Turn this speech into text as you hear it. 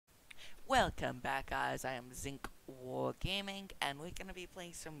Welcome back, guys. I am Zinc War Gaming, and we're gonna be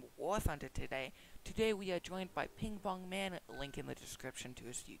playing some War Thunder today. Today we are joined by pingpongman, link in the description to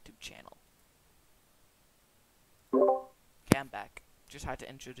his YouTube channel. Okay, I'm back. Just had to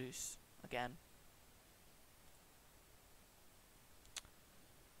introduce again.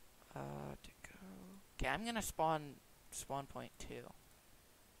 To go. Okay, I'm gonna spawn point 2.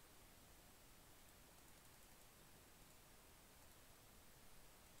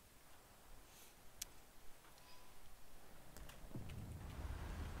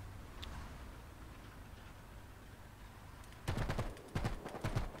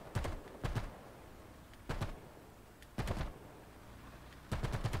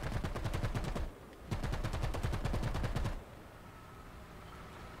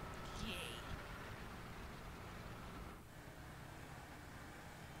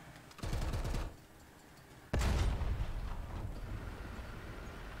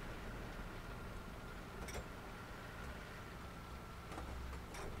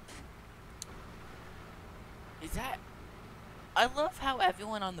 Is that... I love how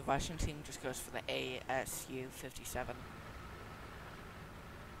everyone on the Russian team just goes for the ASU-57.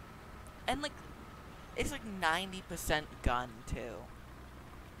 And, like, it's like 90% gun, too.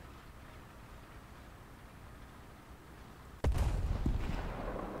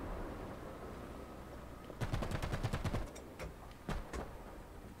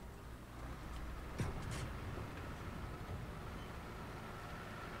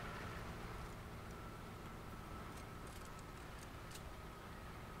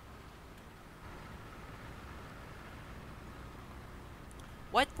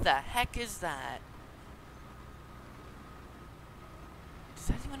 What the heck is that? Does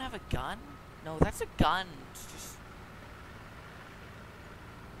that even have a gun? No, that's a gun. It's just...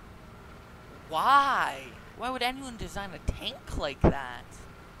 Why? Why would anyone design a tank like that?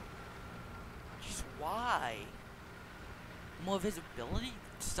 Just why? More visibility?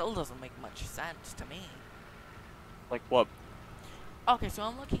 Still doesn't make much sense to me. Like what? Okay, so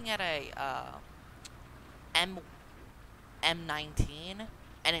I'm looking at a, M19,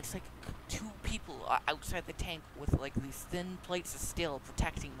 and it's like two people outside the tank with like these thin plates of steel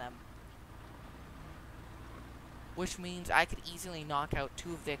protecting them. Which means I could easily knock out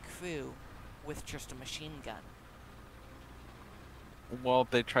 2 of their crew with just a machine gun. Well,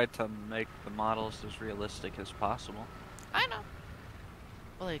 they tried to make the models as realistic as possible. I know.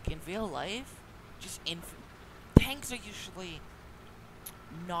 But like in real life, tanks are usually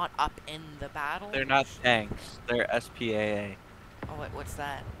not up in the battle. They're not tanks, they're SPAA. Oh wait, what's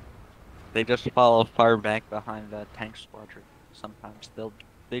that? They just follow far back behind the tank squadron. Sometimes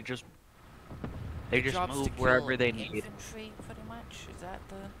they just move wherever they need. Infantry, pretty much. Is that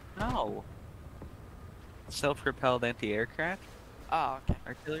the... No. Self-propelled anti-aircraft? Oh, okay.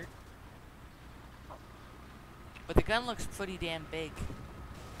 Artillery? But the gun looks pretty damn big.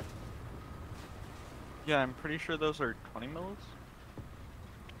 Yeah, I'm pretty sure those are 20 mils.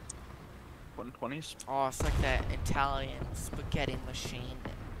 120s. Oh, it's like that Italian spaghetti machine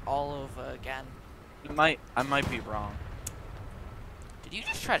all over again. I might be wrong. Did you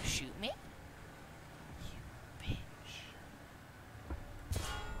just try to shoot me? You bitch.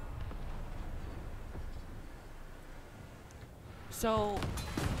 So...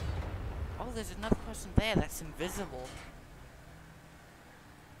 Oh, there's another person there that's invisible.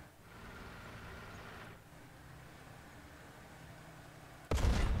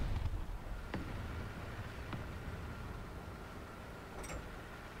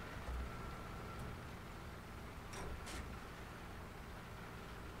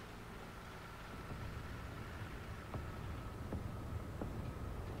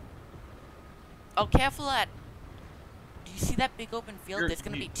 Oh, careful that... Do you see that big open field? There's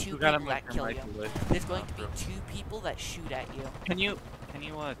gonna be 2 people that kill you. There's going to be 2 people that shoot at you. Can you put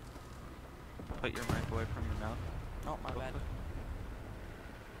your mic away from your mouth? Oh, my bad.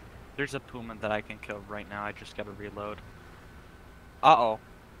 There's a Puma that I can kill right now. I just gotta reload. Uh-oh.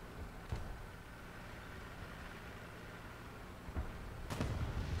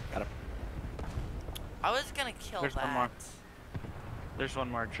 Got him. I was gonna kill There's that. one more. There's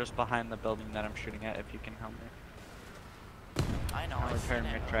one more just behind the building that I'm shooting at, if you can help me. I know, I'll I return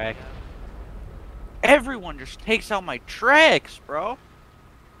seen my it track. earlier. Everyone just takes out my tracks, bro.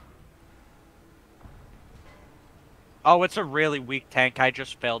 Oh, it's a really weak tank. I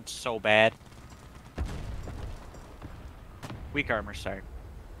just failed so bad. Weak armor, sorry.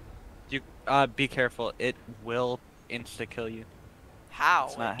 You, be careful. It will insta-kill you. How?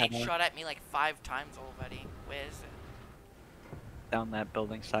 It heavily. shot at me like 5 times already. Where is it? Down that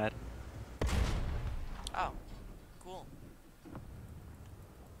building side. Oh, cool.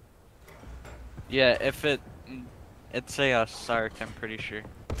 Yeah, if it's a Sark, I'm pretty sure.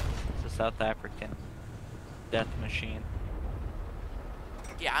 It's a South African death machine.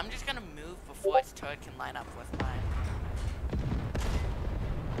 Yeah, I'm just gonna move before its turret can line up with mine.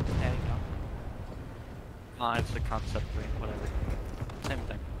 There we go. Ah, it's the concept ring, whatever. Same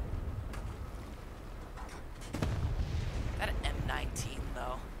thing. That M19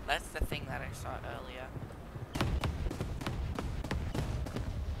 though, that's the thing that I saw earlier.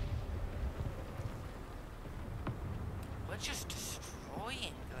 We're just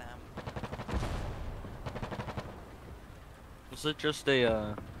destroying them. Was it just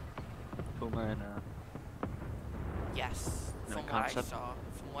a Puma and a Yes, no from what concept? I saw.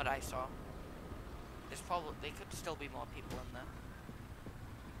 From what I saw. There's probably, there could still be more people in there.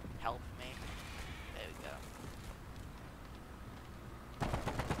 Help me. There we go.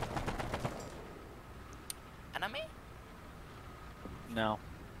 Enemy? No.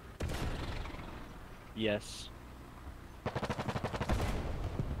 Yes.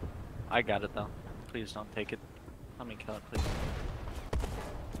 I got it though. Please don't take it. Let me kill it, please.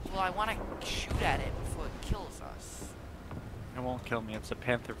 Well, I want to shoot at it before it kills us. It won't kill me. It's a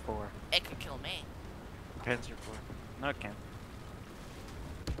Panther 4. It could kill me. Panther 4. No, it can't.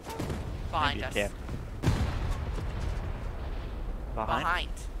 Behind Maybe us. it can. Behind? Behind.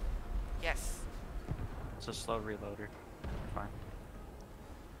 Yes. It's a slow reloader. Fine.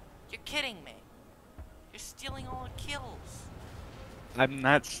 You're kidding me. You're stealing all the kills. I'm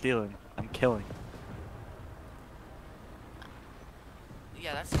not stealing. I'm killing.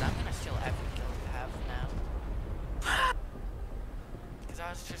 Yeah, that's it. I'm gonna steal every kill you have now. Because I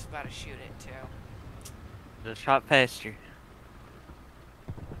was just about to shoot it too. Just shot past you.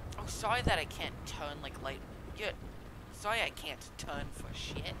 Oh, sorry that I can't turn like light. Yeah. Sorry I can't turn for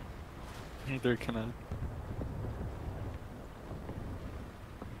shit. Neither can I.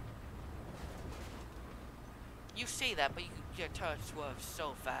 You say that, but your turret swerves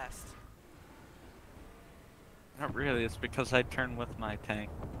so fast. Not really. It's because I turn with my tank.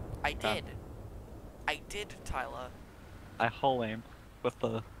 I did. I did, Tyler. I hull aim with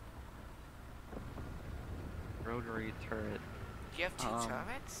the rotary turret. Do you have two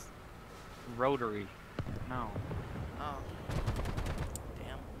turrets? Rotary. No. Oh.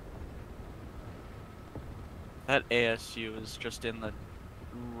 Damn. That ASU is just in the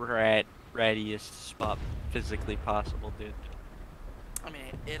rattiest spot physically possible, dude. I mean,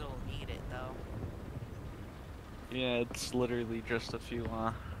 it'll need it though. Yeah, it's literally just a few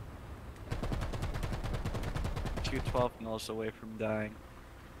 212 mils away from dying.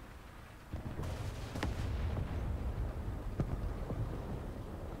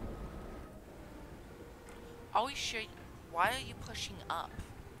 Are we sure? Why are you pushing up?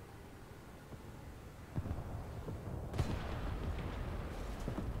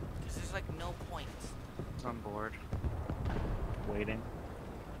 Because there's like no point. It's on board. Waiting.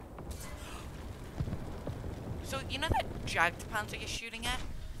 So, you know that jagged panzer you're shooting at?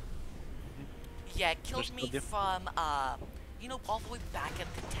 Yeah, it killed me from, you know, all the way back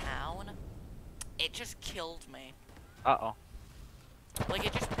at the town. It just killed me. Uh-oh. Like,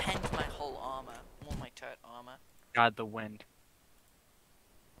 it just penned my whole armor. Well, my turret armor. God, the wind.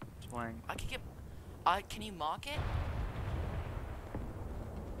 Swing. I could get... can you mark it?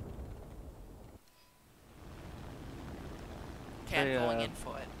 Okay, I'm going in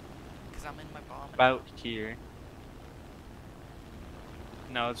for it. Because I'm in my bomb. About here.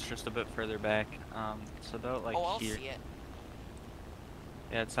 No, it's just a bit further back. So about like oh, I'll here. see it.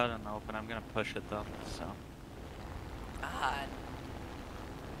 Yeah, it's out in the open. I'm gonna push it though, so.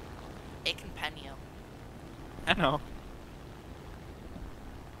 It can pen you. I know.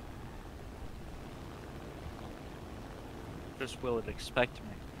 Just will it expect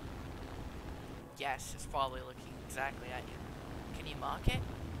me? Yes, it's probably looking exactly at you. Can you mark it?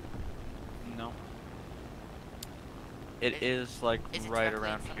 No. It is like is it right directly in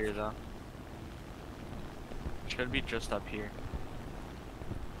around front of here you? though. Should be just up here.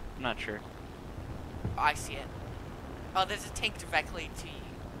 I'm not sure. Oh, I see it. Oh, there's a tank directly to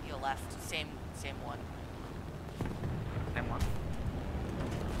your left. Same one. Same one.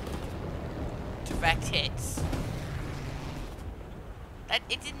 Direct hits.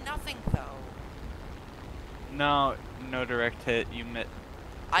 It did nothing though. No, no direct hit. You met.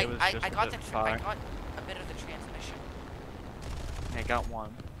 I I got I got a bit of the transmission. I got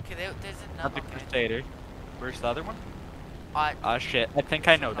one. Okay, there's Not another. the Crusader. Where's the other one? Oh Shit. I think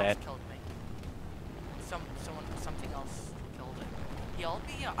I know that. Killed me. Something else killed it. Y'all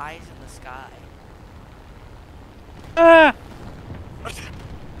be your eyes in the sky. Ah!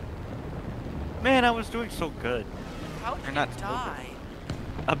 Man, I was doing so good. How did You're you not die?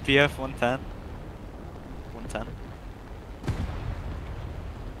 A BF 110. 110.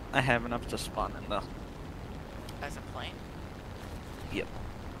 I have enough to spawn in though. As a plane? Yep.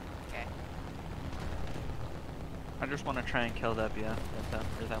 Okay. I just want to try and kill that BF with them,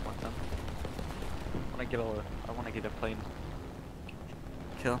 or that one them. I want to get a plane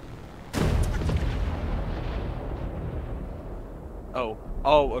kill.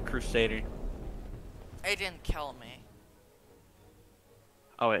 Oh, a Crusader. It didn't kill me.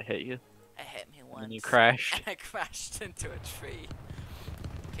 Oh, it hit you? It hit me once. And then you crashed. And I crashed into a tree.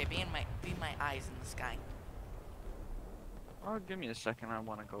 Okay, be my eyes in the sky. Oh, give me a second. I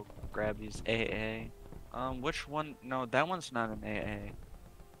want to go grab these AA. Which one? No, that one's not an AA.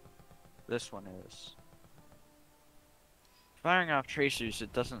 This one is. Firing off tracers,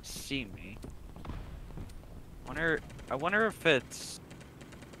 it doesn't see me. I wonder if it's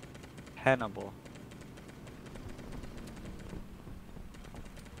tenable.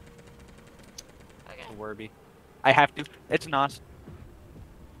 Okay. A Werby. I have to. It's not.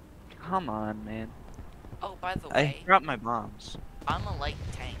 Come on, man. Oh, by the I way, dropped my bombs. I'm a light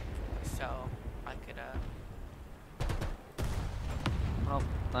tank, so I could Well,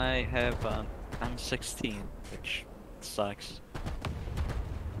 I have I'm 16, which sucks.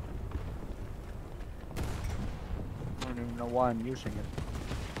 I don't even know why I'm using it.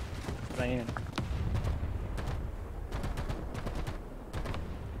 But I am.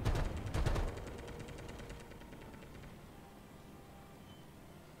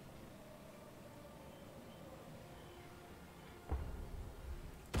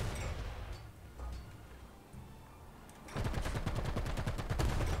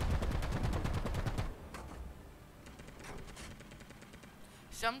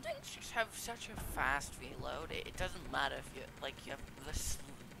 Some things just have such a fast reload. It doesn't matter if you have the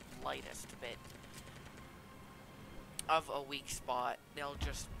slightest bit of a weak spot. They'll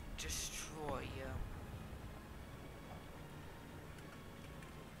just destroy you.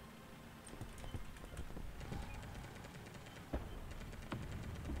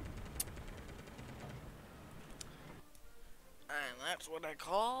 And that's what I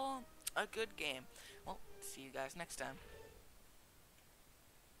call a good game. Well, see you guys next time.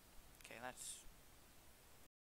 Okay, that's